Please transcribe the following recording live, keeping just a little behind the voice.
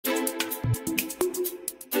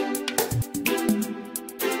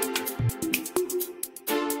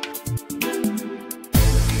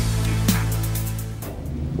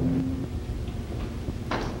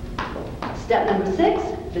Step number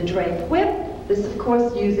 6, the drape whip. This, of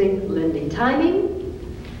course, using Lindy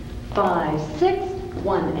timing. 5, 6,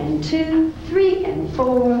 1 and 2, 3 and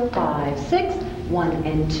 4, 5, 6, 1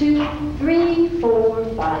 and 2, 3, 4,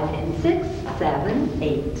 5 and 6, 7,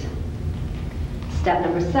 8. Step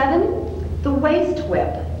number 7, the waist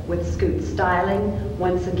whip with scoot styling,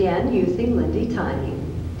 once again using Lindy timing.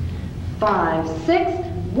 5, 6,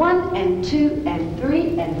 1 and 2 and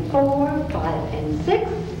 3 and 4, 5 and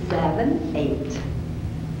 6, 7, 8.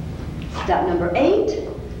 Step number 8,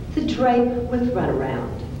 the drape with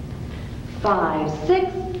runaround. 5,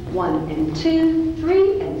 6, 1 and 2,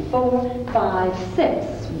 3 and 4, 5,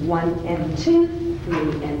 6, 1 and 2,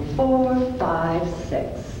 3 and 4, 5,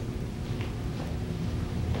 6.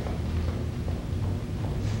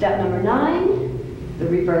 Step number 9, the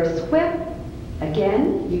reverse whip,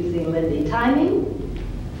 again using Lindy timing.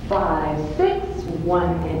 5, 6, 1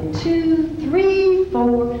 and 2, 3,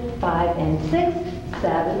 4, 5 and 6,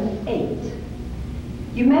 7, 8.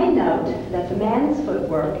 You may note that the man's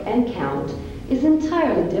footwork and count is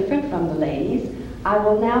entirely different from the ladies. I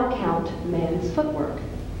will now count men's footwork.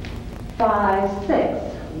 5,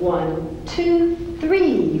 6, 1, 2,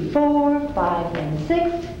 3, 4, 5 and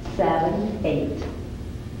 6, 7, 8.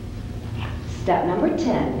 Step number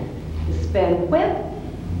 10, the spin whip,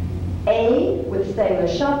 A with sailor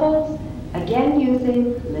shuffles, again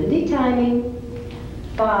using Lindy timing.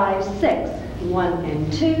 5, 6, 1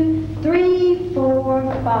 and 2, 3,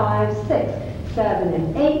 4, 5, 6, 7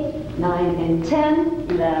 and 8, 9 and 10,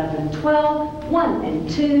 11, 12, 1 and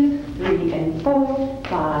 2, 3 and 4,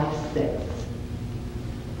 5, 6.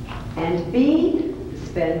 And B,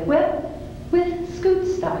 spin whip with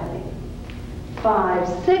scoot styling. 5,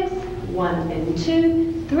 6, 1 and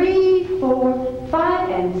 2, 3, 4, 5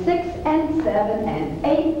 and 6 and 7 and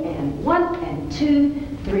 8 and 1 and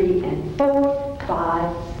 2, 3 and 4,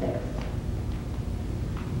 5,